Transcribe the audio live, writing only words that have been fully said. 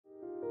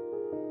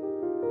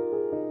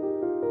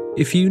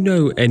If you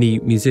know any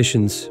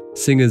musicians,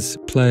 singers,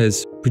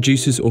 players,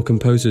 producers or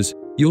composers,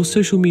 your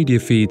social media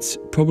feeds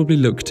probably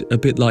looked a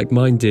bit like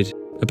mine did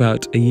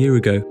about a year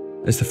ago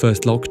as the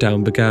first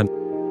lockdown began.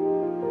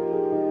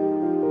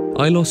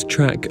 I lost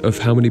track of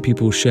how many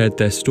people shared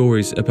their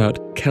stories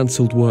about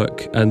cancelled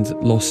work and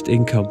lost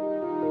income.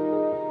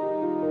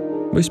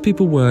 Most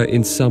people were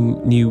in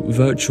some new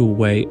virtual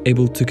way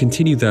able to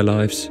continue their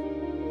lives,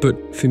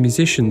 but for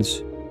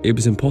musicians, it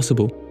was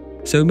impossible.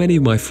 So many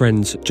of my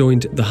friends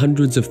joined the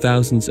hundreds of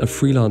thousands of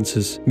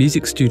freelancers,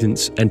 music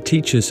students and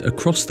teachers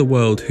across the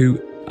world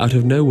who, out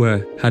of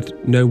nowhere, had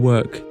no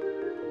work,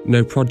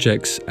 no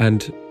projects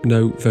and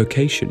no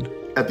vocation.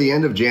 At the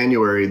end of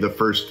January, the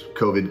first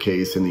COVID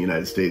case in the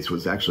United States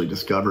was actually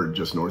discovered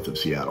just north of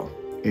Seattle.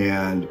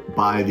 And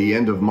by the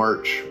end of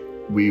March,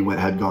 we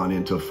had gone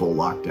into full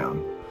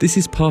lockdown. This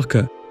is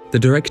Parker, the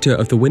director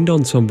of the wind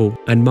ensemble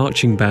and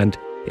marching band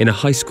in a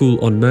high school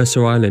on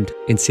Mercer Island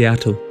in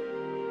Seattle.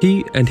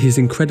 He and his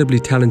incredibly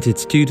talented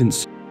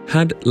students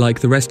had, like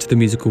the rest of the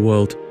musical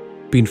world,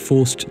 been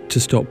forced to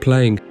stop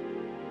playing.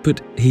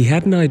 But he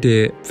had an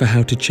idea for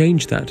how to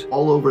change that.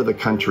 All over the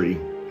country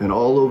and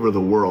all over the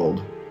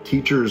world,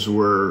 teachers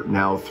were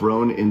now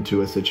thrown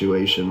into a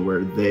situation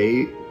where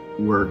they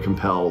were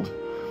compelled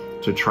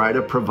to try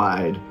to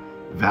provide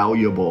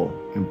valuable,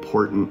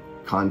 important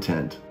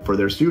content for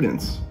their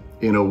students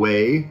in a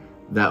way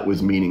that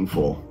was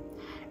meaningful.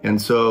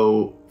 And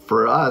so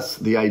for us,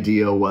 the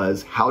idea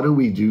was, how do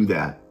we do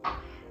that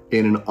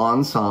in an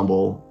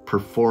ensemble,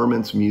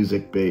 performance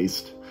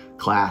music-based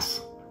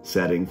class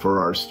setting for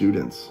our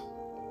students?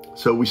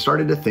 So we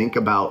started to think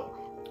about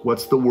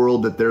what's the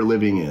world that they're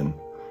living in,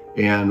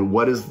 and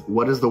what is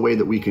the way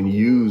that we can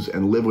use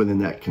and live within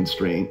that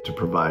constraint to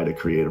provide a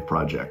creative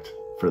project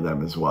for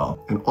them as well.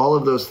 And all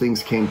of those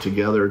things came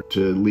together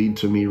to lead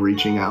to me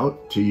reaching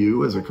out to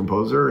you as a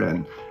composer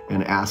and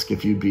ask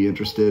if you'd be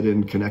interested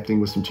in connecting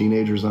with some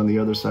teenagers on the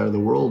other side of the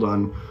world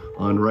on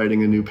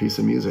writing a new piece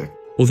of music.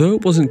 Although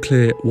it wasn't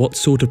clear what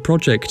sort of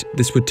project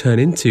this would turn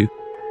into,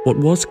 what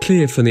was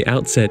clear from the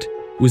outset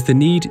was the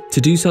need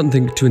to do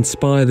something to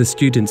inspire the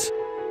students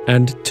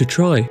and to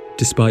try,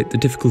 despite the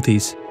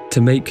difficulties,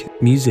 to make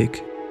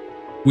music.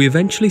 We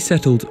eventually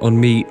settled on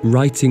me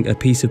writing a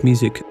piece of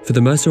music for the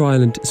Mercer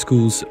Island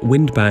School's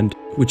wind band,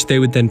 which they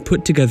would then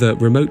put together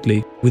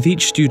remotely, with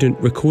each student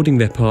recording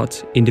their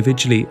part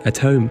individually at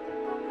home.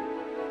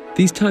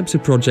 These types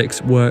of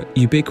projects were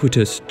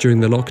ubiquitous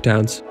during the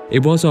lockdowns.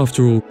 It was,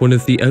 after all, one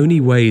of the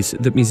only ways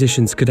that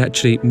musicians could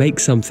actually make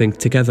something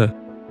together.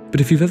 But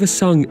if you've ever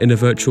sung in a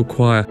virtual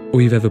choir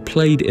or you've ever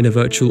played in a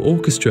virtual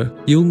orchestra,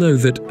 you'll know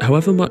that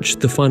however much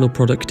the final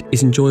product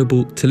is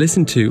enjoyable to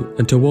listen to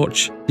and to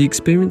watch, the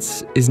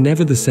experience is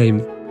never the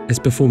same as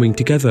performing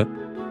together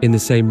in the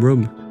same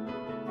room.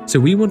 So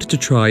we wanted to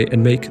try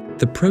and make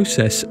the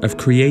process of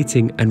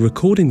creating and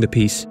recording the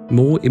piece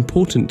more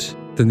important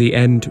than the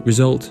end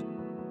result.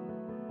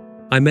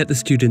 I met the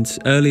students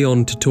early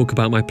on to talk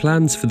about my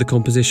plans for the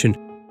composition,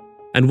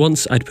 and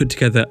once I'd put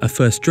together a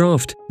first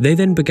draft, they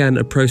then began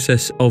a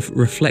process of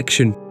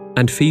reflection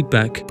and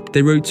feedback.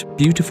 They wrote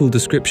beautiful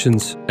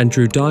descriptions and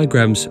drew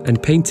diagrams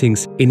and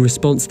paintings in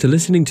response to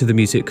listening to the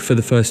music for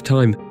the first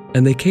time,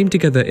 and they came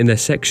together in their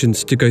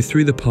sections to go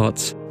through the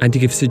parts and to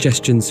give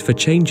suggestions for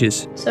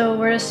changes. So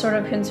we're just sort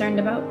of concerned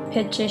about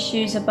pitch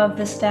issues above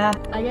the staff.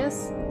 I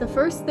guess the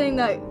first thing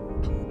that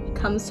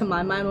comes to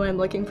my mind when I'm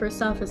looking for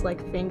stuff is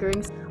like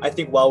fingerings. I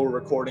think while we're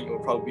recording, it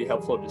would probably be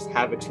helpful to just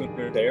have a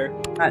tuner there.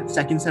 That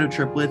second set of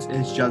triplets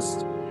is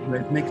just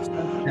rhythmic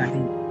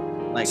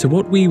stuff. So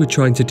what we were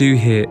trying to do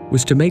here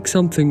was to make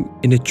something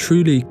in a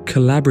truly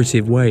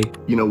collaborative way.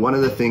 You know, one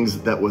of the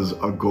things that was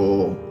a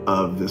goal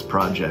of this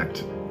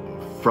project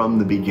from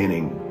the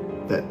beginning,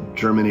 that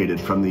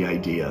germinated from the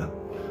idea,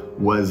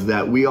 was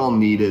that we all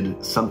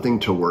needed something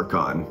to work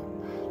on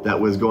that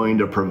was going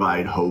to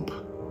provide hope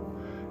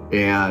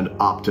and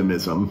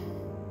optimism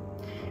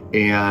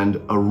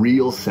and a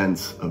real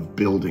sense of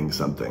building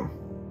something.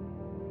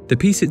 The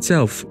piece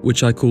itself,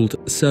 which I called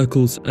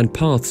Circles and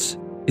Paths,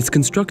 is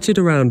constructed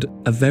around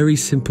a very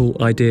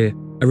simple idea,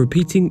 a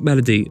repeating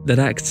melody that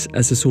acts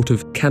as a sort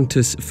of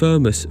cantus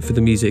firmus for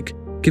the music,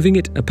 giving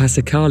it a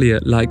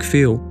Passacaglia-like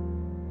feel.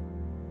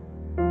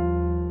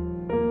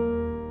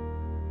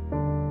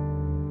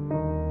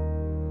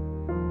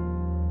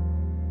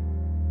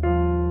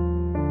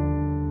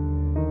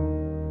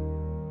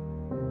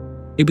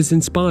 It was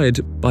inspired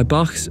by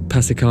Bach's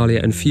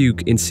Passacaglia and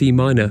Fugue in C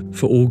minor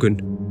for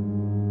organ.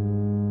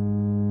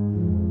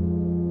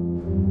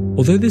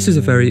 Although this is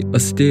a very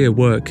austere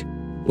work,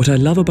 what I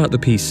love about the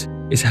piece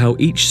is how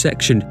each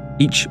section,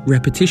 each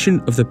repetition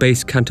of the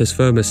bass cantus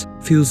firmus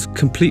feels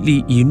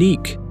completely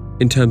unique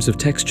in terms of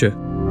texture.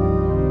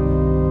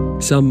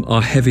 Some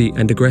are heavy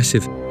and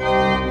aggressive,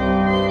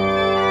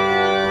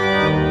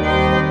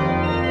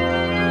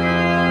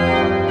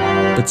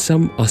 but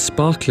some are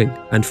sparkling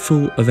and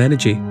full of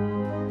energy.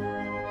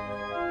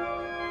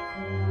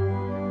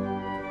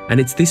 And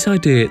it's this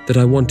idea that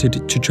I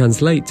wanted to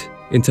translate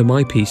into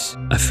my piece,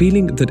 a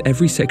feeling that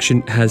every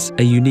section has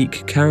a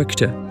unique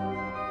character.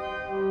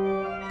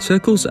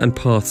 Circles and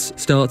Paths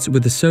starts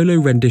with a solo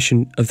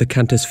rendition of the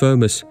Cantus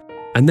Firmus,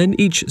 and then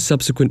each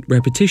subsequent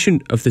repetition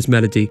of this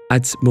melody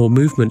adds more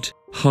movement,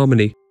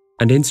 harmony,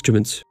 and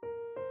instruments.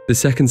 The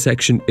second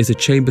section is a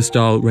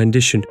chamber-style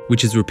rendition,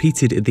 which is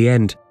repeated at the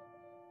end.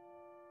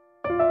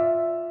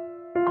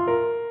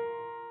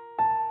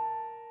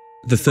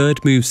 The third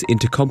moves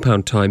into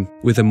compound time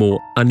with a more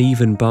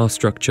uneven bar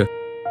structure.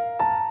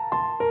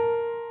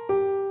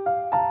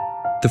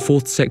 The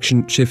fourth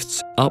section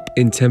shifts up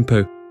in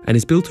tempo and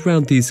is built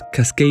around these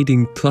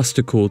cascading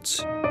cluster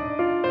chords.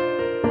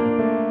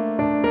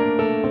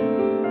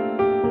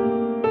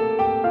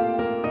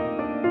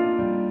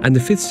 And the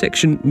fifth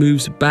section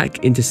moves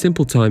back into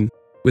simple time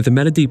with the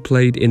melody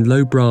played in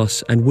low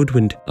brass and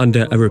woodwind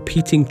under a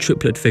repeating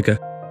triplet figure,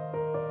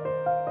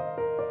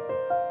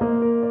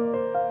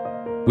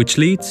 which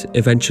leads,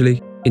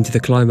 eventually, into the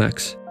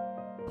climax.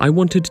 I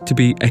wanted to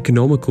be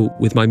economical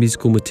with my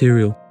musical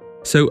material,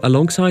 so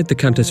alongside the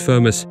Cantus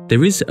Firmus,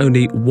 there is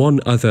only one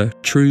other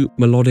true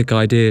melodic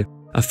idea,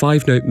 a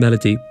 5-note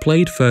melody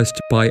played first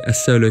by a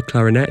solo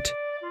clarinet,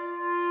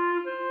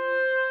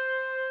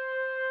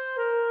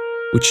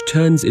 which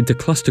turns into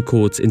cluster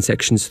chords in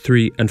sections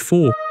 3 and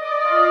 4,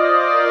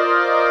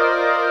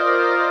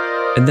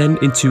 and then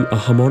into a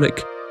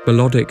harmonic,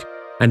 melodic,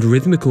 and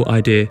rhythmical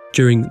idea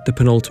during the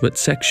penultimate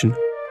section.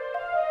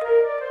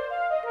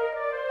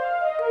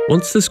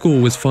 Once the score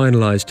was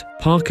finalized,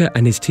 Parker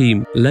and his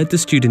team led the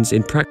students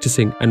in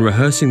practicing and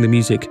rehearsing the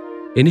music,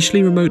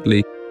 initially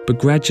remotely, but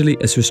gradually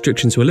as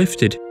restrictions were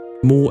lifted,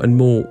 more and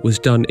more was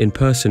done in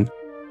person.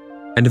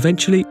 And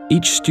eventually,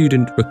 each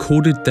student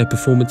recorded their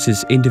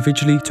performances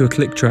individually to a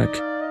click track.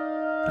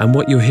 And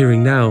what you're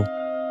hearing now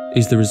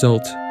is the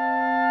result.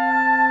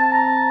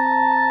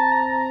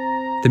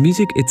 The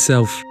music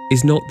itself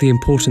is not the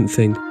important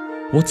thing.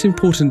 What's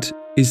important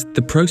is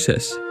the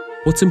process.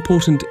 What's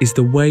important is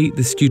the way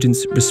the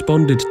students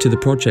responded to the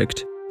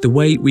project, the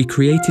way we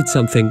created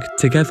something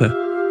together.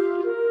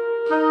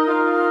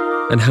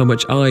 And how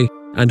much I,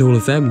 and all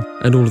of them,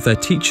 and all of their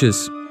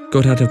teachers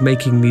got out of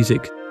making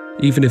music,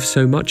 even if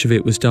so much of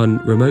it was done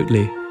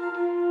remotely.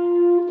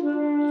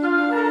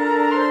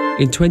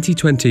 In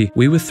 2020,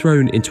 we were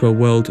thrown into a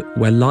world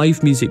where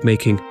live music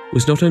making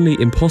was not only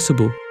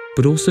impossible,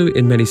 but also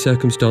in many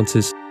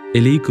circumstances,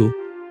 illegal.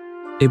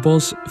 It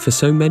was, for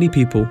so many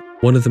people,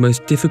 one of the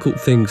most difficult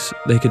things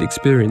they could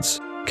experience,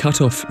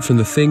 cut off from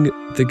the thing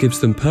that gives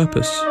them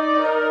purpose.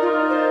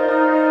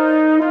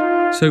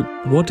 So,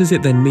 what does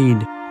it then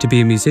mean to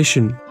be a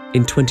musician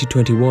in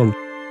 2021,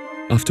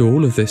 after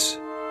all of this?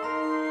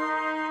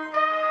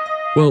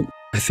 Well,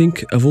 I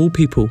think of all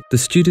people, the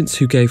students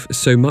who gave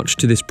so much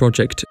to this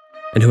project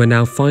and who are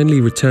now finally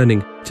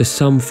returning to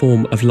some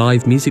form of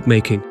live music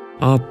making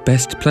are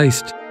best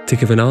placed to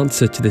give an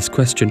answer to this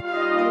question.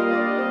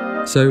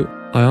 So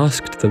I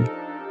asked them,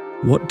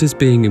 what does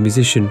being a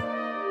musician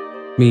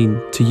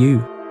mean to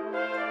you?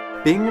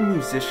 Being a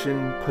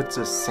musician puts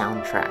a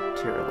soundtrack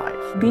to your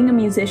life. Being a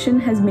musician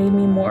has made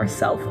me more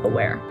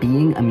self-aware.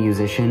 Being a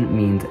musician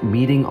means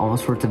meeting all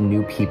sorts of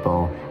new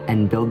people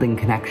and building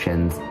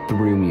connections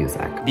through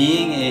music.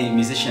 Being a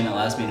musician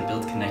allows me to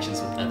build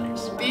connections with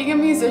others. Being a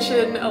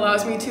musician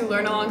allows me to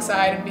learn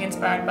alongside and be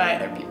inspired by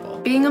other people.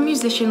 Being a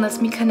musician lets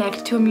me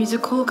connect to a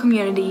musical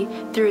community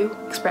through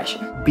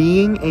expression.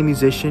 Being a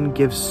musician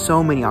gives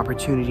so many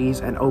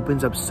opportunities and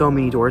opens up so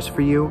many doors for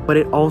you, but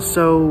it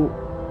also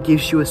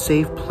gives you a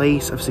safe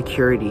place of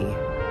security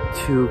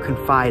to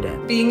confide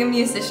in. Being a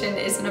musician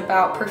isn't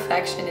about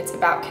perfection, it's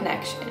about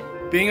connection.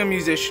 Being a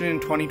musician in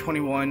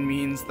 2021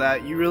 means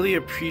that you really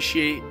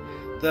appreciate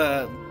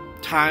the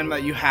time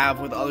that you have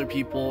with other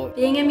people.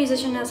 Being a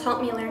musician has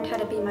helped me learn how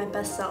to be my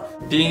best self.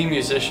 Being a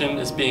musician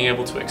is being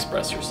able to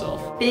express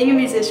yourself. Being a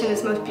musician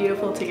is most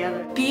beautiful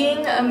together.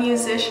 Being a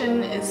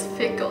musician is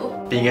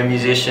fickle. Being a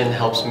musician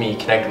helps me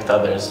connect with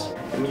others.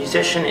 A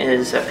musician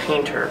is a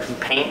painter who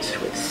paints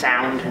with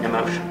sound and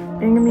emotion.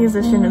 Being a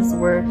musician is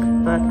work,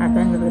 but at the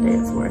end of the day,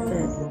 it's worth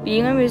it.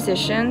 Being a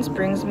musician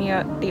brings me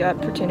the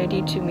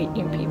opportunity to meet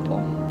new people.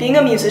 Being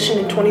a musician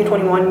in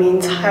 2021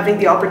 means having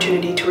the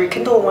opportunity to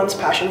rekindle one's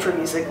passion for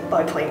music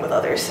by playing with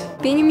others.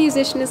 Being a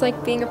musician is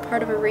like being a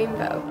part of a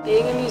rainbow.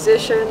 Being a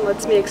musician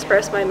lets me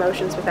express my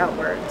emotions without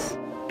words.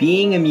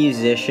 Being a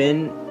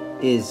musician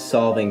is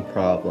solving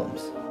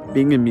problems.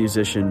 Being a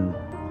musician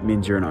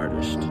means you're an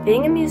artist.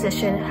 Being a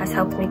musician has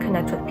helped me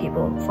connect with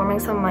people, forming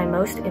some of my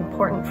most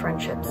important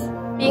friendships.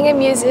 Being a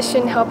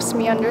musician helps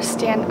me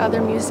understand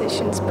other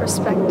musicians'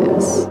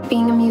 perspectives.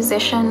 Being a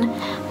musician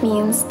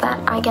means that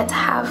I get to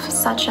have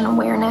such an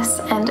awareness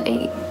and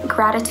a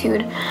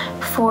gratitude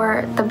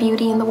for the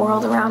beauty in the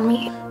world around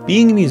me.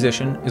 Being a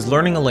musician is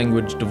learning a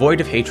language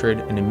devoid of hatred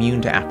and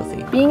immune to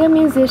apathy. Being a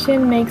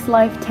musician makes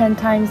life 10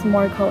 times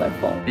more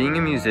colorful. Being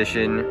a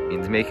musician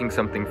means making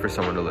something for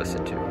someone to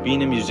listen to.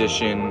 Being a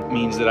musician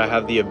means that I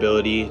have the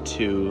ability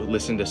to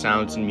listen to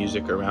sounds and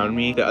music around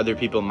me that other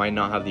people might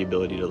not have the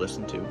ability to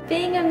listen to.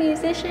 Being a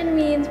musician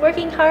means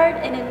working hard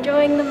and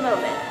enjoying the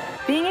moment.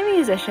 Being a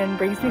musician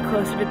brings me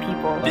closer to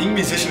people. Being a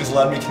musician has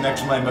allowed me to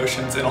connect with my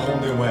emotions in a whole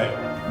new way.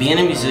 Being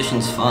a musician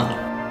is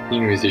fun.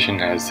 Being a musician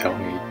has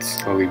helped me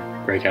slowly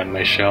break out of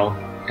my shell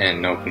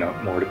and open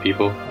up more to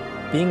people.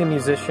 Being a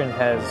musician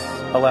has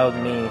allowed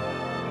me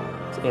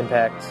to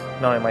impact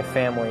not only my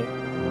family,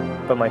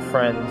 but my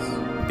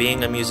friends.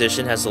 Being a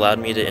musician has allowed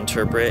me to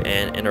interpret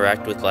and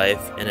interact with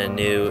life in a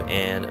new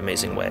and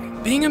amazing way.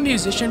 Being a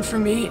musician for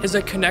me is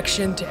a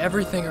connection to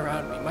everything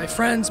around me. My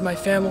friends, my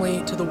family,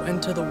 and to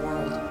the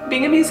world.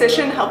 Being a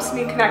musician helps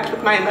me connect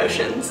with my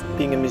emotions.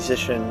 Being a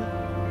musician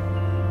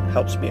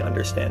helps me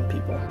understand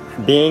people.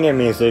 Being a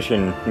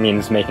musician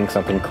means making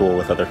something cool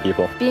with other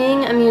people.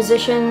 Being a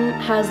musician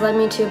has led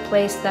me to a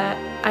place that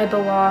I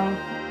belong.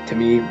 To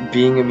me,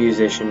 being a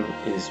musician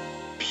is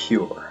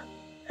pure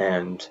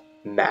and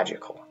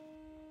magical.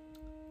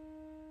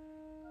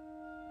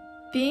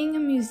 Being a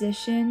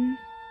musician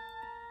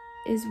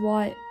is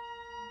what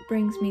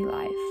brings me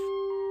life.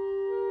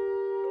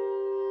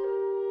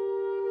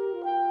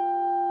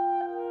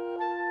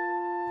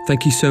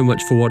 Thank you so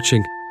much for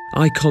watching.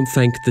 I can't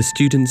thank the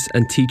students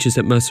and teachers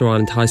at Mercer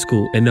Island High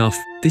School enough.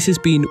 This has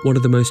been one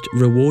of the most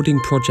rewarding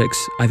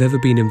projects I've ever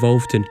been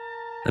involved in,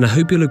 and I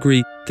hope you'll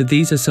agree that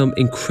these are some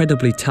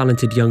incredibly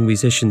talented young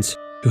musicians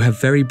who have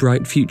very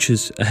bright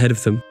futures ahead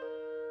of them.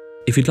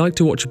 If you'd like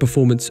to watch a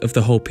performance of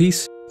the whole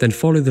piece, then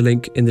follow the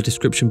link in the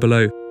description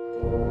below.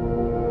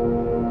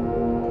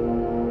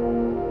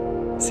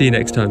 See you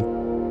next time.